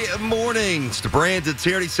Monday morning. It's the Brandon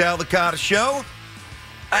Tierney, Sal Licata show.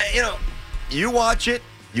 You watch it,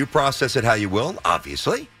 you process it how you will,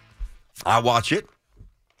 obviously. I watch it,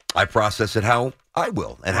 I process it how I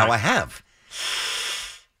will and how I have.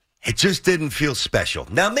 It just didn't feel special.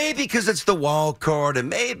 Now, maybe because it's the wild card, and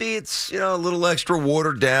maybe it's, a little extra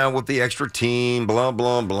watered down with the extra team, blah,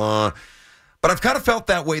 blah, blah. But I've kind of felt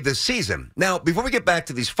that way this season. Now, before we get back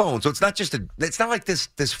to these phones, so it's not like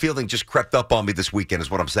this feeling just crept up on me this weekend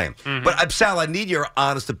is what I'm saying. Mm-hmm. But Sal, I need your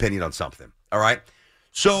honest opinion on something. All right.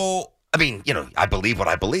 So, I believe what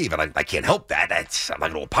I believe, and I can't help that. I'm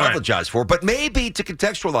not going to apologize for it. But maybe to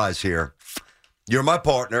contextualize here, you're my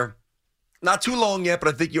partner. Not too long yet,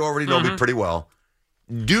 but I think you already know me pretty well.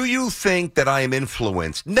 Do you think that I am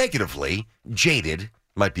influenced negatively, jaded,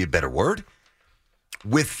 might be a better word,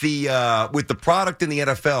 with the product in the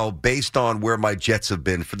NFL based on where my Jets have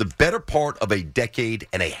been for the better part of a decade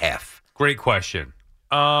and a half? Great question.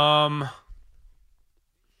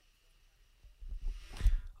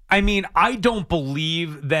 I don't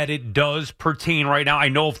believe that it does pertain right now. I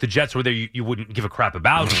know if the Jets were there, you wouldn't give a crap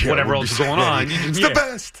about whatever else is going on. It's the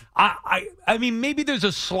best. Maybe there's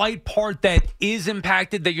a slight part that is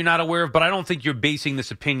impacted that you're not aware of, but I don't think you're basing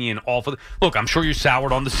this opinion off of. Look, I'm sure you're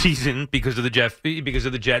soured on the season because of the Jets,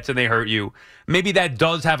 and they hurt you. Maybe that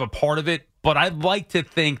does have a part of it, but I'd like to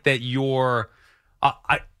think that you're.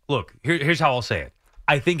 Look, here's how I'll say it.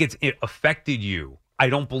 I think it affected you. I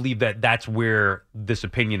don't believe that that's where this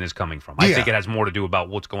opinion is coming from. I think it has more to do about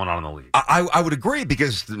what's going on in the league. I would agree,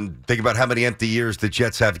 because think about how many empty years the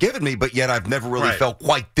Jets have given me, but yet I've never really felt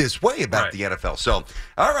quite this way about the NFL. So,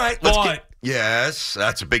 all right, yes,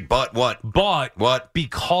 that's a big but. What? What?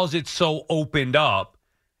 Because it's so opened up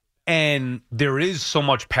and there is so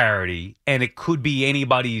much parity and it could be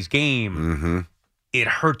anybody's game, it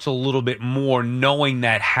hurts a little bit more knowing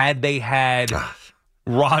that had they had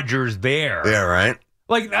Rodgers there. Yeah, right.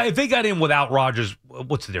 Like, if they got in without Rodgers,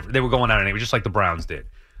 what's the difference? They were going out anyway, just like the Browns did.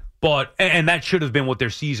 But and that should have been what their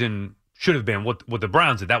season should have been, what the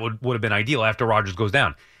Browns did. That would have been ideal after Rodgers goes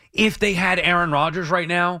down. If they had Aaron Rodgers right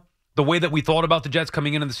now, the way that we thought about the Jets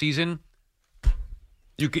coming into the season,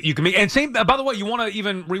 you can make. And same, by the way, you want to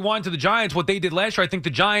even rewind to the Giants, what they did last year. I think the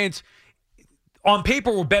Giants, on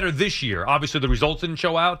paper, were better this year. Obviously, the results didn't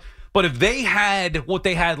show out. But if they had what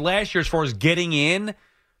they had last year as far as getting in,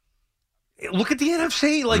 look at the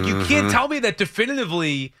NFC. Like, you can't tell me that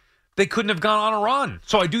definitively they couldn't have gone on a run.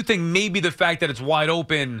 So I do think maybe the fact that it's wide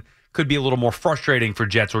open could be a little more frustrating for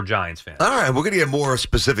Jets or Giants fans. All right, we're going to get more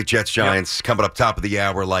specific Jets-Giants coming up top of the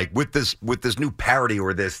hour. Like, with this new parity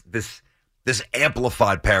or this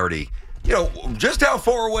amplified parity, just how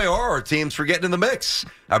far away are our teams for getting in the mix?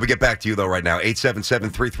 We get back to you, though, right now.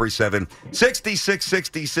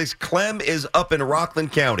 877-337-6666. Clem is up in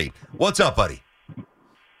Rockland County. What's up, buddy?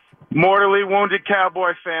 Mortally wounded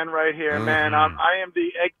Cowboy fan right here, man. I am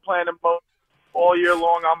the eggplant emoji all year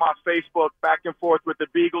long on my Facebook, back and forth with the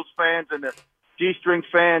Beagles fans and the G-string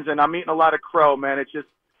fans, and I'm eating a lot of crow, man. It's just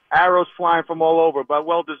arrows flying from all over, but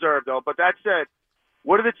well-deserved, though. But that said,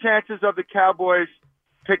 what are the chances of the Cowboys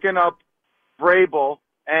picking up Vrabel?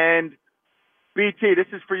 And BT, this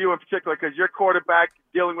is for you in particular, because your quarterback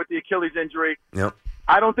dealing with the Achilles injury. Yep.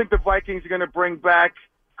 I don't think the Vikings are going to bring back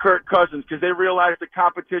Kirk Cousins because they realize the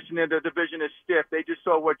competition in the division is stiff. They just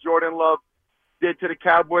saw what Jordan Love did to the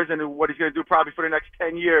Cowboys and what he's going to do probably for the next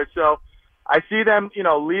 10 years. So I see them,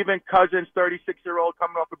 leaving Cousins, 36-year-old,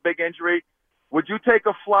 coming off a big injury. Would you take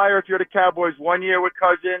a flyer if you're the Cowboys 1 year with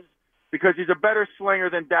Cousins? Because he's a better slinger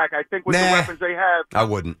than Dak. I think with the weapons they have. I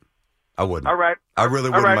wouldn't. All right. I really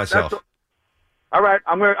wouldn't myself. All right.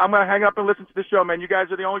 I'm gonna hang up and listen to the show, man. You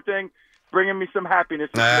guys are the only thing bringing me some happiness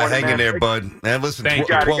this morning, hang in there, bud. And listen,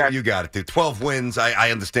 12, you got it, dude. 12 wins. I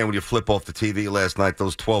understand when you flip off the TV last night,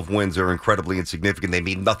 those 12 wins are incredibly insignificant. They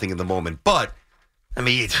mean nothing in the moment. But,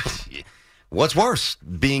 what's worse?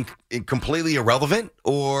 Being completely irrelevant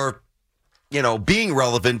or, being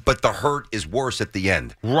relevant, but the hurt is worse at the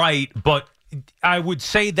end. Right, but I would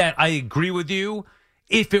say that I agree with you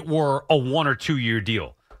if it were a 1 or 2 year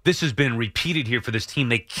deal. This has been repeated here for this team.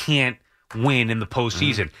 They can't win in the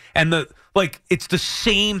postseason. And it's the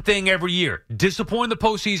same thing every year. Disappoint in the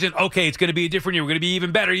postseason. Okay, it's going to be a different year. We're going to be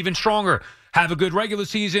even better, even stronger. Have a good regular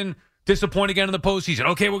season. Disappoint again in the postseason.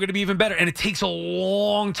 Okay, we're going to be even better. And it takes a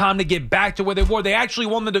long time to get back to where they were. They actually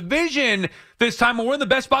won the division this time, and we're in the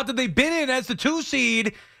best spot that they've been in as the 2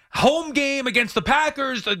 seed. Home game against the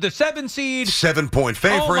Packers, the 7 seed. 7-point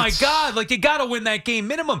favorites. Oh, my God. You got to win that game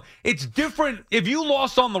minimum. It's different. If you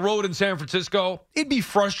lost on the road in San Francisco, it'd be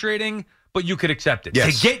frustrating, but you could accept it.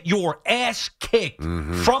 Yes. To get your ass kicked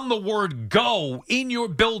from the word go in your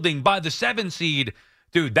building by the 7 seed,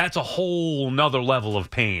 dude, that's a whole nother level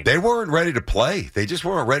of pain. They weren't ready to play. They just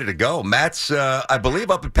weren't ready to go. Matt's, I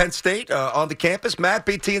believe, up at Penn State on the campus. Matt,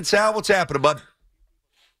 BT, and Sal, what's happening, bud?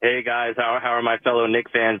 Hey, guys. How are my fellow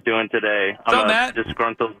Knicks fans doing today? What's up, Matt?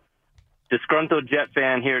 Disgruntled Jet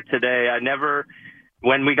fan here today.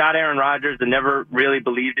 When we got Aaron Rodgers, I never really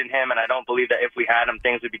believed in him, and I don't believe that if we had him,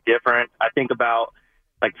 things would be different. I think about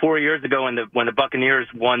 4 years ago when the Buccaneers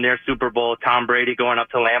won their Super Bowl, Tom Brady going up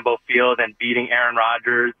to Lambeau Field and beating Aaron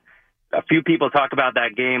Rodgers. A few people talk about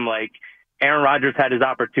that game like Aaron Rodgers had his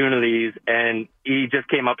opportunities, and he just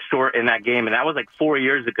came up short in that game, and that was 4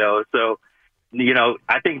 years ago. So,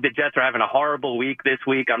 I think the Jets are having a horrible week this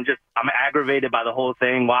week. I'm aggravated by the whole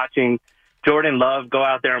thing, watching Jordan Love go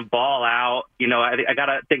out there and ball out. I got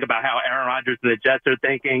to think about how Aaron Rodgers and the Jets are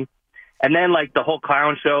thinking. And then, the whole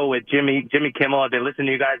clown show with Jimmy Kimmel. I've been listening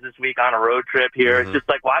to you guys this week on a road trip here. It's just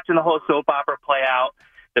watching the whole soap opera play out.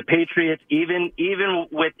 The Patriots, even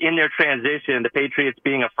within their transition, the Patriots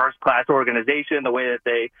being a first-class organization, the way that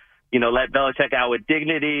they let Belichick out with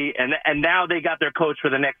dignity. And now they got their coach for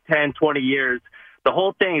the next 10, 20 years. The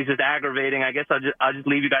whole thing is just aggravating. I guess I'll just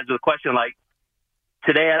leave you guys with a question.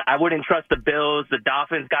 Today, I wouldn't trust the Bills. The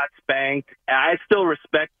Dolphins got spanked. I still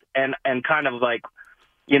respect and kind of I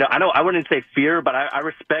wouldn't say fear, but I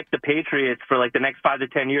respect the Patriots for the next 5 to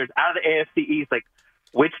 10 years. Out of the AFC East,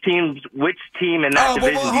 which team in that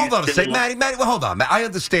division? Well, hold on a second, Matty. Well, hold on, Matt. I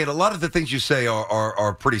understand a lot of the things you say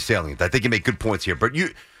are pretty salient. I think you make good points here, but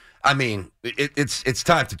it's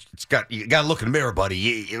time to you got to look in the mirror,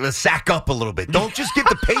 buddy. Let's sack up a little bit. Don't just give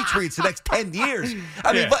the Patriots the next 10 years.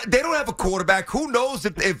 They don't have a quarterback. Who knows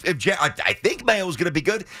if I think Mayo's going to be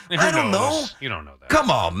good. I don't know. You don't know that.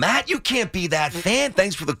 Come on, Matt. You can't be that fan.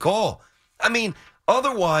 Thanks for the call.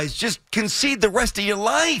 Otherwise, just concede the rest of your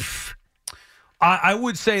life. I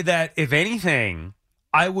would say that, if anything,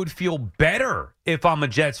 I would feel better if I'm a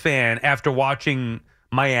Jets fan after watching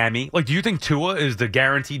Miami. Do you think Tua is the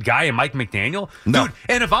guaranteed guy and Mike McDaniel? No. Dude,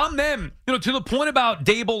 and if I'm them, to the point about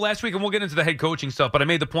Dable last week, and we'll get into the head coaching stuff, but I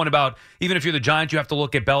made the point about even if you're the Giants, you have to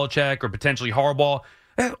look at Belichick or potentially Harbaugh.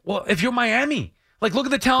 Well, if you're Miami, look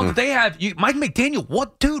at the talent that they have. Mike McDaniel,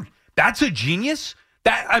 what, dude? That's a genius.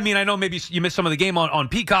 I know maybe you missed some of the game on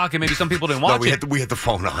Peacock, and maybe some people didn't watch it. We had the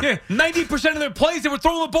phone on. Yeah, 90% of their plays, they were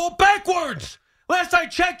throwing the ball backwards. Last I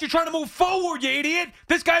checked, you're trying to move forward, you idiot.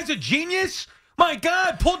 This guy's a genius. My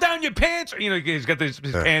God, pull down your pants. He's got his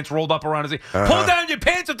pants rolled up around his knee. Pull down your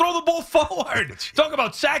pants and throw the ball forward. Talk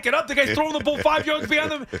about sack it up. The guy's throwing the ball 5 yards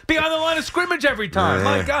beyond the line of scrimmage every time.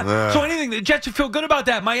 My God. So the Jets should feel good about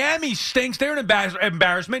that. Miami stinks. They're an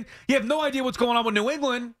embarrassment. You have no idea what's going on with New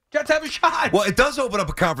England. Jets have a shot. Well, it does open up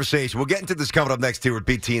a conversation. We'll get into this coming up next here with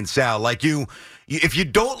BT and Sal. If you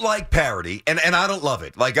don't like parody, and I don't love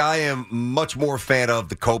it, I am much more a fan of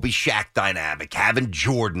the Kobe Shaq dynamic, having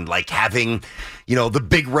Jordan, having, the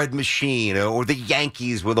Big Red Machine, or the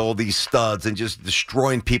Yankees with all these studs and just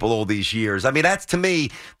destroying people all these years. That's, to me,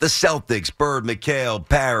 the Celtics, Bird, McHale,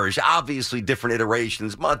 Parrish, obviously different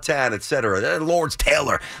iterations, Montana, etc., Lawrence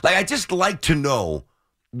Taylor. I just like to know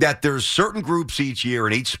that there's certain groups each year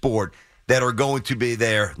in each sport that are going to be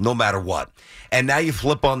there no matter what. And now you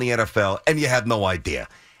flip on the NFL and you have no idea.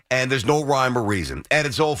 And there's no rhyme or reason. And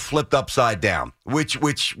it's all flipped upside down, which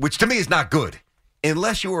to me is not good.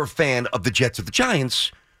 Unless you are a fan of the Jets or the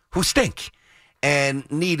Giants, who stink and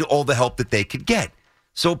need all the help that they could get.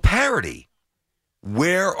 So parody,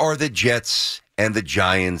 where are the Jets and the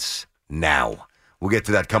Giants now? We'll get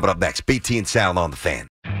to that coming up next. BT and Sal on the Fan.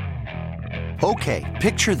 Okay,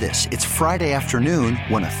 picture this. It's Friday afternoon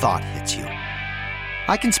when a thought hits you.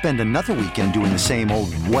 I can spend another weekend doing the same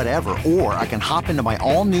old whatever, or I can hop into my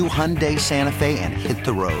all-new Hyundai Santa Fe and hit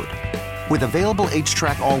the road. With available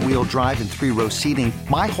H-Track all-wheel drive and 3-row seating,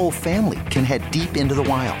 my whole family can head deep into the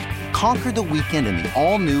wild. Conquer the weekend in the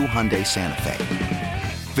all-new Hyundai Santa Fe.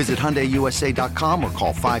 Visit HyundaiUSA.com or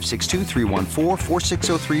call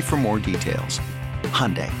 562-314-4603 for more details.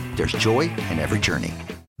 Hyundai, there's joy in every journey.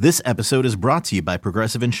 This episode is brought to you by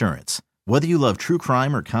Progressive Insurance. Whether you love true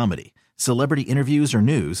crime or comedy, celebrity interviews or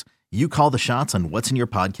news, you call the shots on what's in your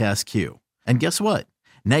podcast queue. And guess what?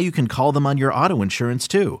 Now you can call them on your auto insurance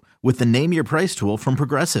too with the Name Your Price tool from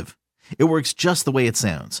Progressive. It works just the way it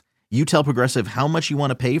sounds. You tell Progressive how much you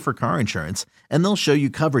want to pay for car insurance, and they'll show you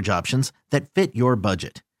coverage options that fit your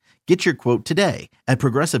budget. Get your quote today at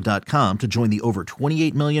Progressive.com to join the over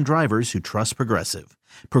 28 million drivers who trust Progressive.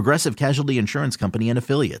 Progressive Casualty Insurance Company and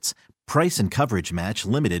Affiliates. Price and coverage match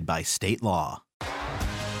limited by state law.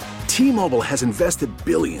 T-Mobile has invested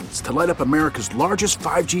billions to light up America's largest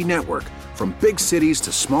 5G network, from big cities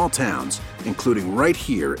to small towns, including right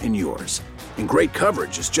here in yours. And great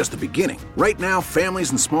coverage is just the beginning. Right now, families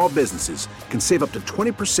and small businesses can save up to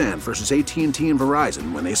 20% versus AT&T and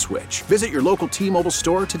Verizon when they switch. Visit your local T-Mobile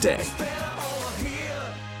store today.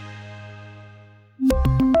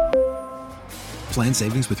 Plan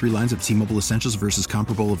savings with 3 lines of T-Mobile Essentials versus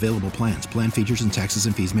comparable available plans. Plan features and taxes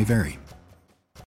and fees may vary.